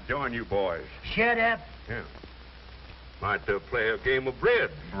thought I might join you boys. Shut up. Yeah. Might play a game of bridge.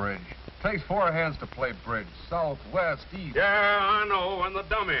 Bridge. Takes 4 hands to play bridge. South, west, east. Yeah, I know, and the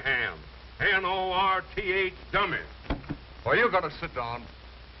dummy hand. N-O-R-T-H, dummy. Well, you gotta sit down.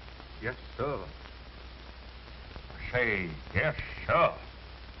 Yes, sir. Say, yes, sir.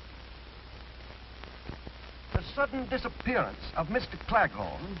 The sudden disappearance of Mr.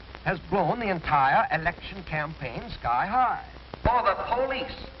 Claghorn has blown the entire election campaign sky high. For the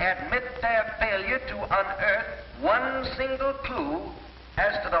police admit their failure to unearth one single clue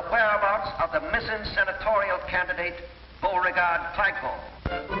as to the whereabouts of the missing senatorial candidate, Beauregard Claghorn.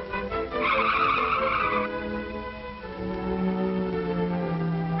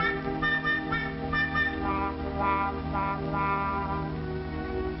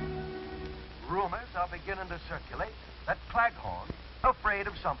 Rumors are beginning to circulate that Claghorn, afraid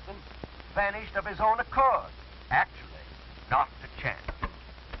of something, vanished of his own accord. Actually, not a chance.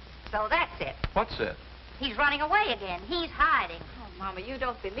 So that's it. What's it? He's running away again. He's hiding. Oh, Mama, you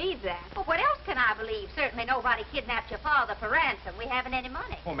don't believe that. Well, what else can I believe? Certainly nobody kidnapped your father for ransom. We haven't any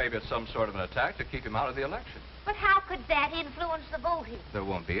money. Well, maybe it's some sort of an attack to keep him out of the election. But how could that influence the voting? There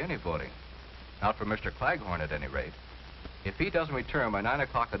won't be any voting. Not for Mr. Claghorn, at any rate. If he doesn't return by 9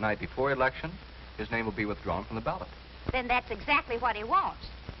 o'clock the night before election, his name will be withdrawn from the ballot. Then that's exactly what he wants.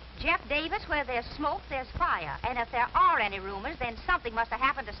 Jeff Davis, where there's smoke, there's fire. And if there are any rumors, then something must have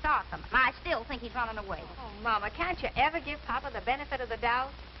happened to start them. And I still think he's running away. Oh, Mama, can't you ever give Papa the benefit of the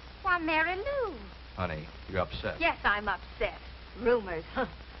doubt? Why, Mary Lou. Honey, you're upset. Yes, I'm upset. Rumors, huh?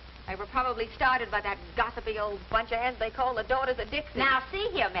 They were probably started by that gossipy old bunch of heads they call the Daughters of Dixie. Now, see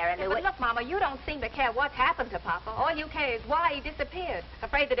here, Mary Lou. Yeah, but look, Mama, you don't seem to care what's happened to Papa. All you care is why he disappeared.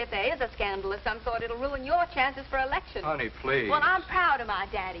 Afraid that if there is a scandal of some sort, it'll ruin your chances for election. Honey, please. Well, I'm proud of my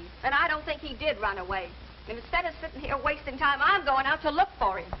daddy, and I don't think he did run away. And instead of sitting here wasting time, I'm going out to look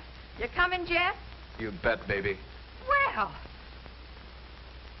for him. You coming, Jeff? You bet, baby. Well...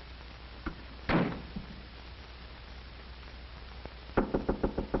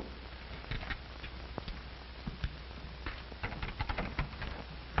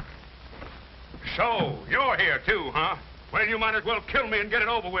 So, you're here, too, huh? Well, you might as well kill me and get it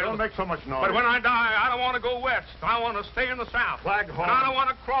over with. Don't make so much noise. But when I die, I don't want to go west. I want to stay in the south. Claghorn. And I don't want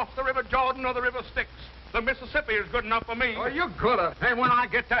to cross the River Jordan or the River Styx. The Mississippi is good enough for me. Oh, you gotta. And when I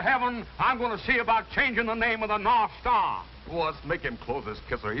get to heaven, I'm going to see about changing the name of the North Star. Boss, make him close his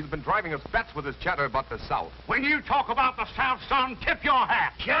kisser. He's been driving us bats with his chatter about the South. When you talk about the South, son, tip your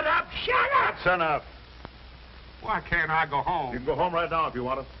hat. Shut up! That's enough. Why can't I go home? You can go home right now if you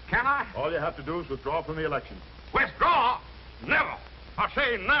want to. Can I? All you have to do is withdraw from the election. Withdraw? Never. I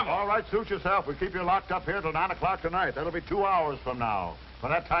say never. All right, suit yourself. We'll keep you locked up here till 9 o'clock tonight. That'll be 2 hours from now. By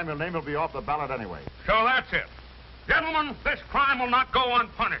that time, your name will be off the ballot anyway. So that's it. Gentlemen, this crime will not go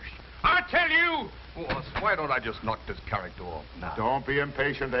unpunished. I tell you... Boss, why don't I just knock this character off now? Don't be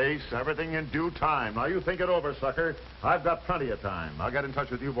impatient, Ace. Everything in due time. Now, you think it over, sucker. I've got plenty of time. I'll get in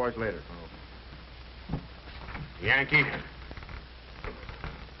touch with you boys later. Yankee.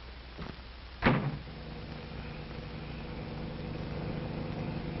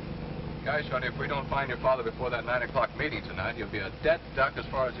 Guys, honey, if we don't find your father before that 9 o'clock meeting tonight, he'll be a dead duck as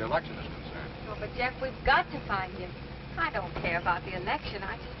far as the election is concerned. Oh, but Jeff, we've got to find him. I don't care about the election.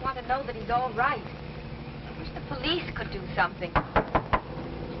 I just want to know that he's all right. I wish the police could do something.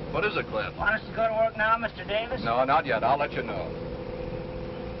 What is it, Cliff? Want us to go to work now, Mr. Davis? No, not yet. I'll let you know.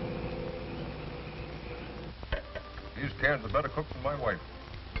 can's a better cook than my wife.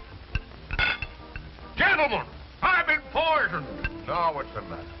 Gentlemen, I've been poisoned. Now, what's the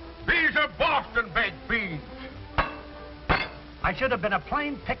matter? These are Boston baked beans. I should have been a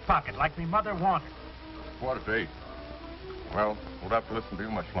plain pickpocket like me mother wanted. 8:15. Well, we'll have to listen to you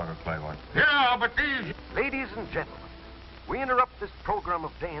much longer, Clyde. Yeah, but these... Ladies and gentlemen, we interrupt this program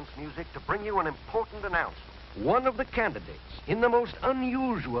of dance music to bring you an important announcement. One of the candidates in the most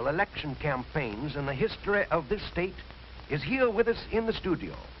unusual election campaigns in the history of this state is here with us in the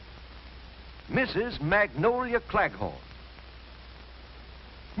studio. Mrs. Magnolia Claghorn.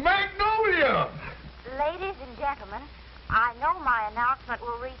 Magnolia! Ladies and gentlemen, I know my announcement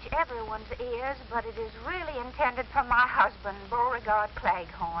will reach everyone's ears, but it is really intended for my husband, Beauregard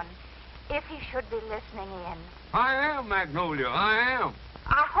Claghorn, if he should be listening in. I am, Magnolia, I am.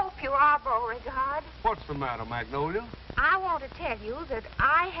 I hope you are, Beauregard. What's the matter, Magnolia? I want to tell you that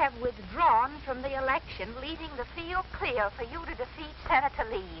I have withdrawn from the election, leaving the field clear for you to defeat Senator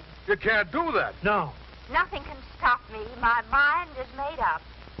Leeds. You can't do that. No. Nothing can stop me. My mind is made up.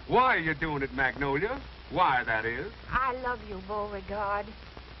 Why are you doing it, Magnolia? Why, that is. I love you, Beauregard.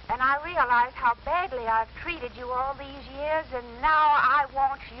 And I realize how badly I've treated you all these years, and now I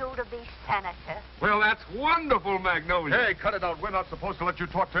want you to be senator. Well, that's wonderful, Magnolia. Hey, cut it out. We're not supposed to let you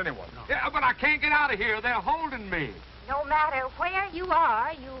talk to anyone. No. Yeah, but I can't get out of here. They're holding me. No matter where you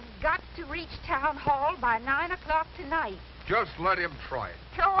are, you've got to reach Town Hall by 9 o'clock tonight. Just let him try it.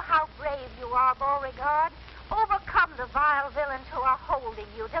 Show how brave you are, Beauregard. Overcome the vile villains who are holding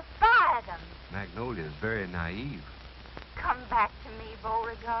you. Defy them. Magnolia is very naive. Come back to me,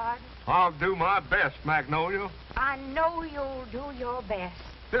 Beauregard. I'll do my best, Magnolia. I know you'll do your best.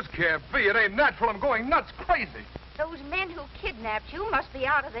 This can't be. It ain't natural. I'm going nuts, crazy. Those men who kidnapped you must be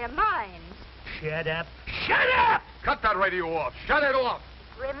out of their minds. Shut up. Shut up! Cut that radio off. Shut it off.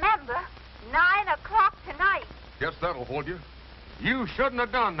 Remember, 9 o'clock tonight. Guess that'll hold you. You shouldn't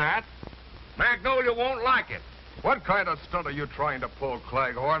have done that. Magnolia won't like it. What kind of stunt are you trying to pull,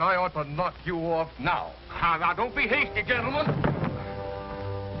 Claghorn? I ought to knock you off now. Now, don't be hasty, gentlemen.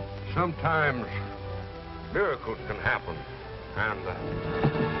 Sometimes miracles can happen. And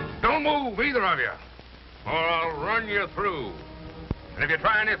don't move, either of you, or I'll run you through. And if you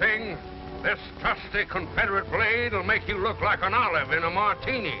try anything, this trusty Confederate blade will make you look like an olive in a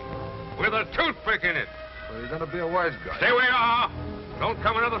martini with a toothpick in it. So you're going to be a wise guy. Stay where you are. Don't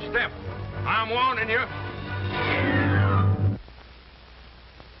come another step. I'm warning you.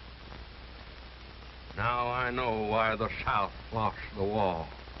 Now I know why the South lost the war.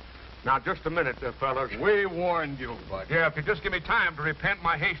 Now, just a minute, fellas. We warned you, bud. Yeah, if you just give me time to repent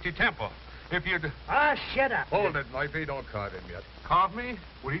my hasty temper. If you'd... Shut up. Hold it, Knifey. Don't carve him yet. Carve me?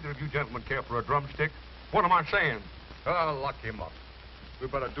 Would either of you gentlemen care for a drumstick? What am I saying? Lock him up. We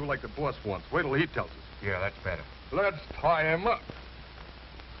better do like the boss wants. Wait till he tells us. Yeah, that's better. Let's tie him up.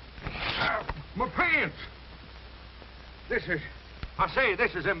 My pants! This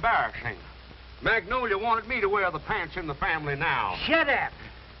is embarrassing. Magnolia wanted me to wear the pants in the family now. Shut up.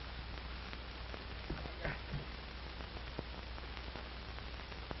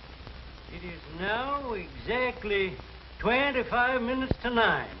 It is now exactly 25 minutes to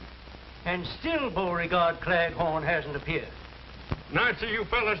 9, and still Beauregard Claghorn hasn't appeared. Nice of you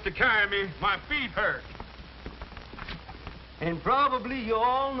fellas to carry me. My feet hurt. And probably you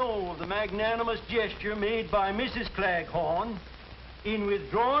all know the magnanimous gesture made by Mrs. Claghorn in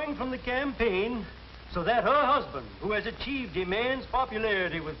withdrawing from the campaign so that her husband, who has achieved immense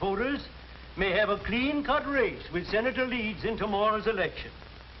popularity with voters, may have a clean-cut race with Senator Leeds in tomorrow's election.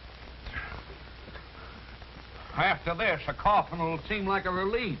 After this, a coffin will seem like a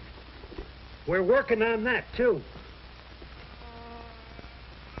relief. We're working on that, too.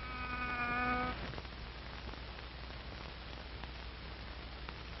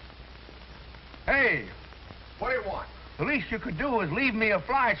 Hey, what do you want? The least you could do is leave me a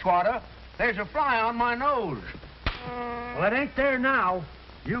fly swatter. There's a fly on my nose. Well, it ain't there now.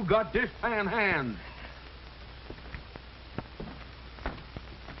 You got this pan hand.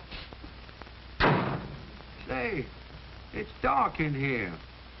 Say, it's dark in here.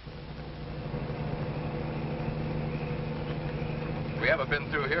 We haven't been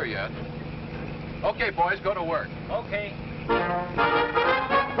through here yet. Okay, boys, go to work. Okay.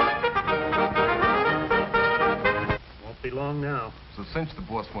 Won't be long now. So since the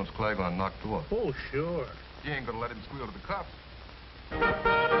boss wants Claghorn knocked off. Oh, sure. You ain't gonna let him squeal to the cops.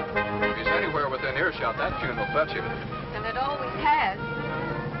 If he's anywhere within earshot, that tune will fetch him. And it always has.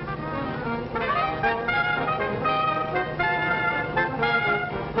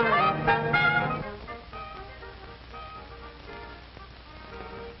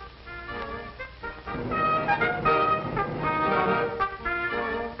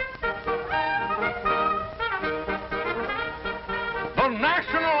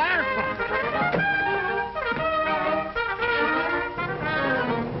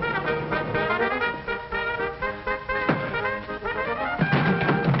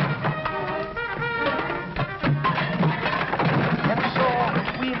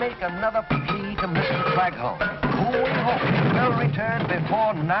 Claghorn, who we hope will return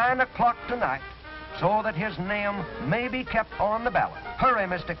before 9 o'clock tonight, so that his name may be kept on the ballot. Hurry,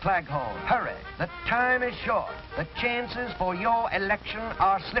 Mr. Claghorn, hurry. The time is short. The chances for your election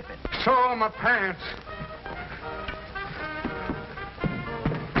are slipping. So are my pants.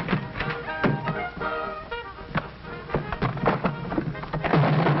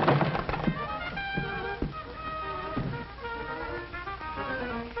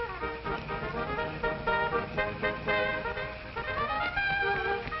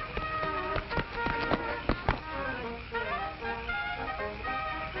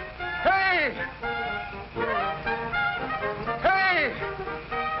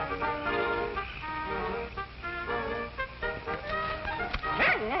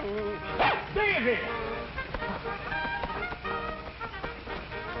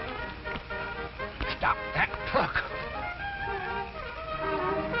 Stop that truck.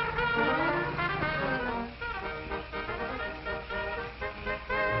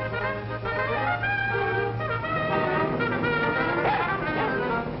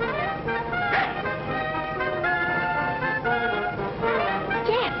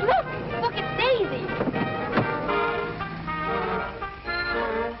 Jack, look! Look, it's Daisy!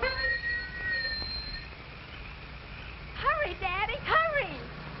 Hurry, Daddy, hurry!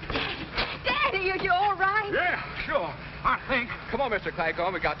 Daddy, are you all right? Yeah, sure. I think. Come on, Mr.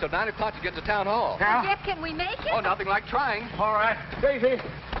 Claghorn. We got till 9 o'clock to get to town hall. Jeff, can we make it? Oh, nothing like trying. All right. Daisy,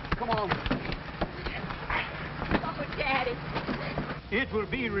 come on. Oh, Daddy. It will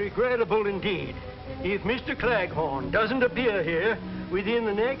be regrettable indeed if Mr. Claghorn doesn't appear here within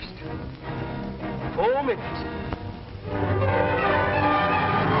the next 4 minutes.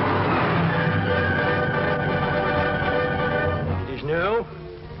 It is now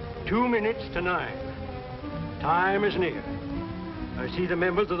 2 minutes to 9. Time is near. I see the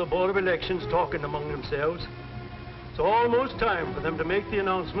members of the Board of Elections talking among themselves. It's almost time for them to make the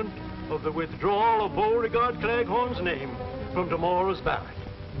announcement of the withdrawal of Beauregard Claghorn's name from tomorrow's ballot.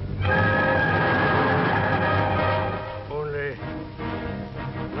 Only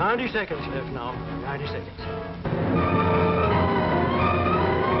 90 seconds left now. 90 seconds.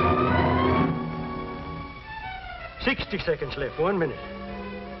 $60 seconds left. 1 minute.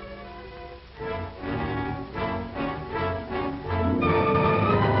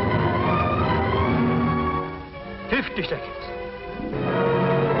 $50 seconds.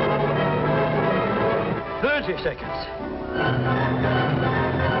 30 seconds.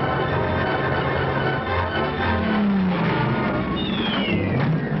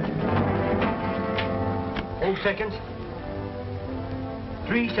 4 seconds.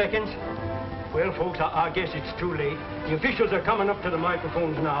 3 seconds. Well, folks, I guess it's too late. The officials are coming up to the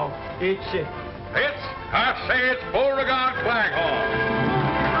microphones now. I say it's Beauregard Claghorn.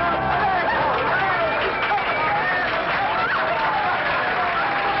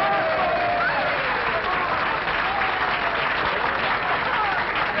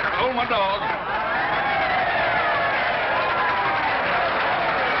 Oh, my dog.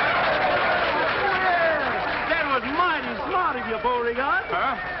 That was mighty smart of you, Beauregard.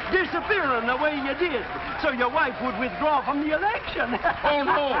 Huh? Disappearing the way you did, so your wife would withdraw from the election. Oh,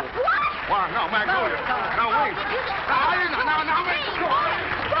 no. What? Why, no, Magnolia. No, wait.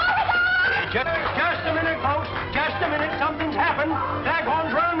 Just a minute, folks. Just a minute. Something's happened.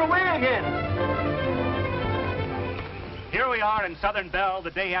 Claghorn's running away again. Here we are in Southern Belle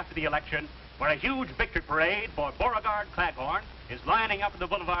the day after the election, where a huge victory parade for Beauregard Claghorn is lining up at the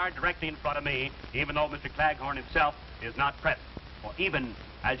boulevard directly in front of me, even though Mr. Claghorn himself is not present. For even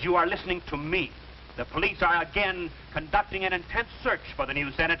as you are listening to me, the police are again conducting an intense search for the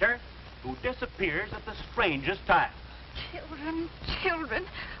new senator, who disappears at the strangest time. Children, children,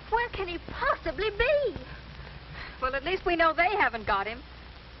 where can he possibly be? Well, at least we know they haven't got him.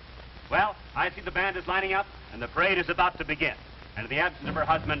 Well, I see the band is lining up, and the parade is about to begin. And in the absence of her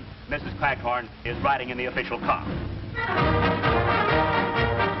husband, Mrs. Claghorn is riding in the official car.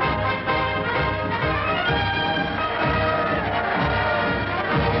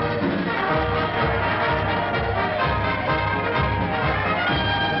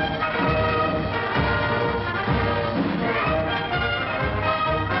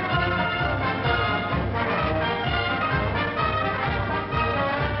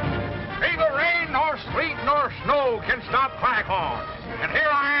 Snow can stop Claghorn. And here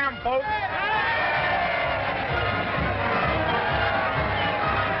I am, folks.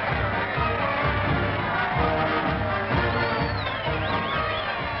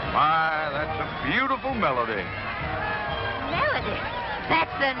 My, that's a beautiful melody. Melody?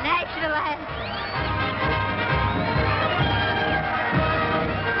 That's the national anthem.